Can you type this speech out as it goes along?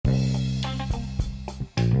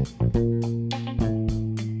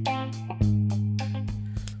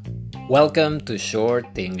Welcome to Short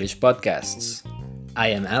English Podcasts. I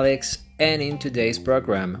am Alex, and in today's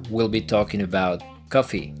program, we'll be talking about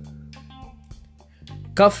coffee.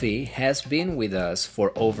 Coffee has been with us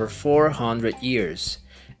for over 400 years,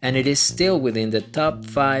 and it is still within the top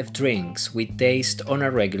 5 drinks we taste on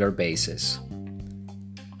a regular basis.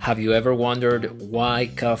 Have you ever wondered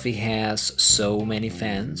why coffee has so many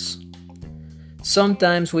fans?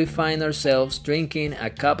 Sometimes we find ourselves drinking a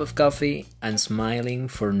cup of coffee and smiling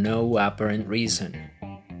for no apparent reason.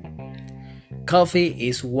 Coffee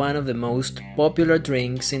is one of the most popular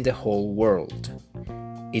drinks in the whole world.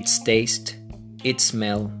 Its taste, its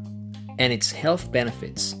smell, and its health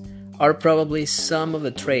benefits are probably some of the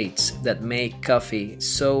traits that make coffee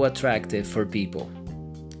so attractive for people.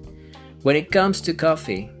 When it comes to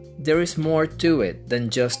coffee, there is more to it than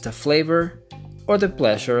just a flavor or the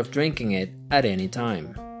pleasure of drinking it at any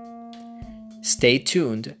time. Stay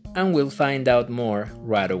tuned and we'll find out more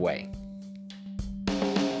right away.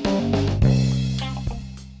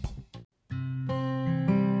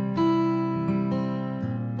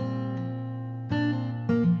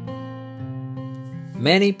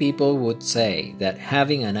 Many people would say that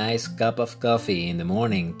having a nice cup of coffee in the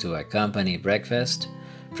morning to accompany breakfast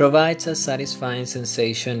provides a satisfying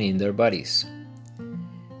sensation in their bodies.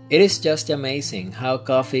 It is just amazing how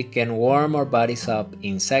coffee can warm our bodies up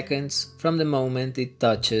in seconds from the moment it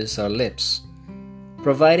touches our lips,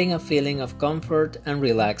 providing a feeling of comfort and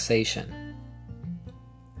relaxation.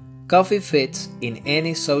 Coffee fits in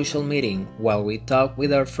any social meeting while we talk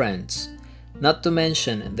with our friends, not to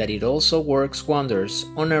mention that it also works wonders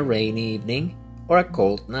on a rainy evening or a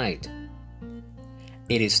cold night.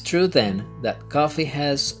 It is true then that coffee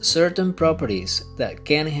has certain properties that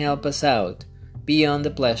can help us out beyond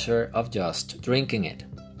the pleasure of just drinking it.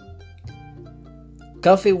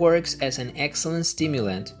 Coffee works as an excellent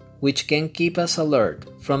stimulant which can keep us alert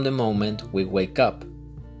from the moment we wake up.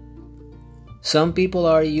 Some people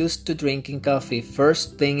are used to drinking coffee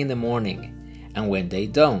first thing in the morning, and when they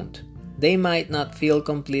don't, they might not feel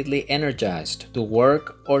completely energized to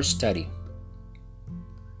work or study.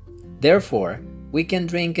 Therefore, we can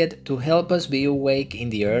drink it to help us be awake in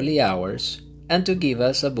the early hours and to give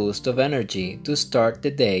us a boost of energy to start the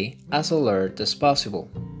day as alert as possible.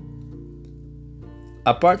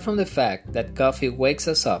 Apart from the fact that coffee wakes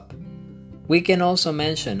us up, we can also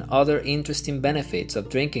mention other interesting benefits of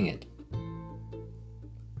drinking it.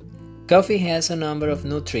 Coffee has a number of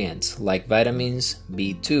nutrients like vitamins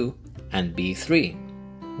B2 and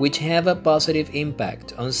B3, which have a positive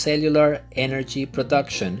impact on cellular energy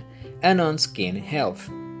production and on skin health.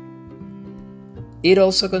 It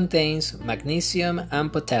also contains magnesium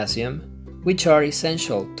and potassium, which are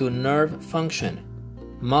essential to nerve function,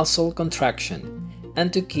 muscle contraction,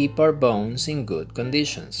 and to keep our bones in good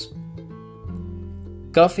conditions.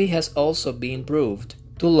 Coffee has also been proved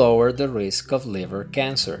to lower the risk of liver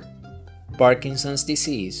cancer, Parkinson's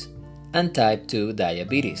disease, and type 2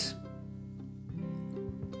 diabetes.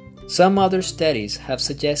 Some other studies have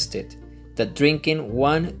suggested that drinking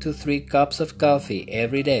 1 to 3 cups of coffee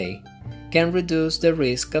every day can reduce the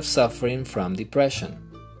risk of suffering from depression.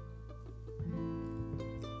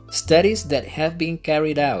 Studies that have been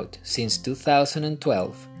carried out since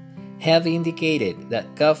 2012 have indicated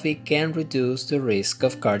that coffee can reduce the risk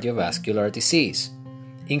of cardiovascular disease,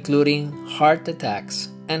 including heart attacks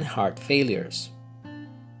and heart failures.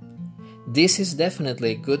 This is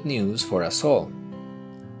definitely good news for us all.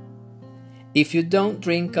 If you don't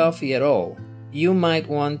drink coffee at all, you might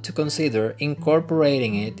want to consider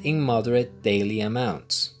incorporating it in moderate daily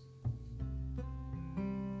amounts.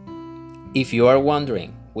 If you are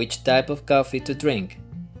wondering which type of coffee to drink,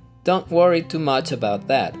 don't worry too much about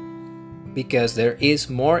that, because there is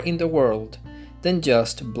more in the world than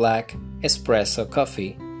just black espresso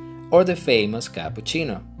coffee or the famous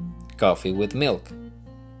cappuccino, coffee with milk.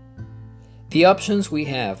 The options we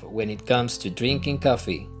have when it comes to drinking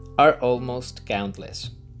coffee are almost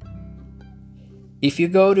countless. If you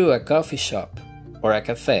go to a coffee shop or a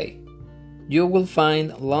cafe, you will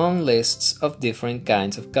find long lists of different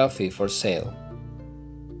kinds of coffee for sale.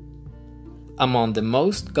 Among the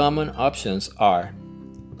most common options are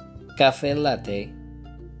cafe latte,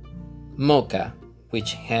 mocha,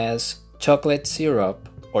 which has chocolate syrup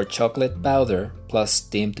or chocolate powder plus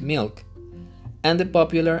steamed milk, and the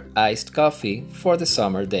popular iced coffee for the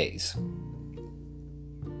summer days.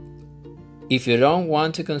 If you don't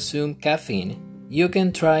want to consume caffeine, you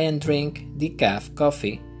can try and drink decaf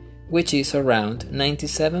coffee, which is around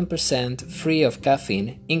 97% free of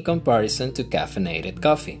caffeine in comparison to caffeinated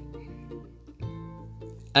coffee.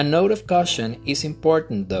 A note of caution is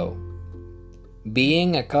important though.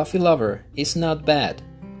 Being a coffee lover is not bad,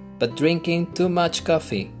 but drinking too much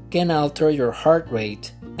coffee can alter your heart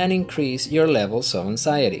rate and increase your levels of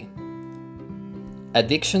anxiety.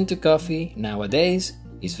 Addiction to coffee nowadays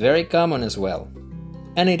is very common as well,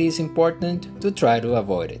 and it is important to try to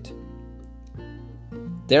avoid it.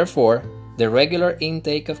 Therefore, the regular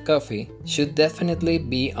intake of coffee should definitely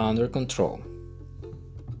be under control.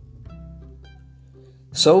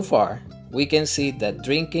 So far, we can see that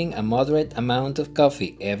drinking a moderate amount of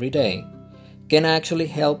coffee every day can actually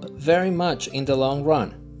help very much in the long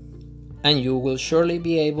run, and you will surely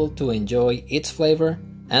be able to enjoy its flavor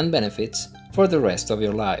and benefits for the rest of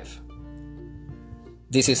your life.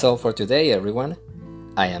 This is all for today, everyone.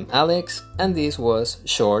 I am Alex, and this was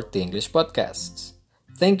Short English Podcasts.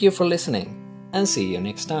 Thank you for listening, and see you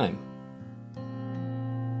next time.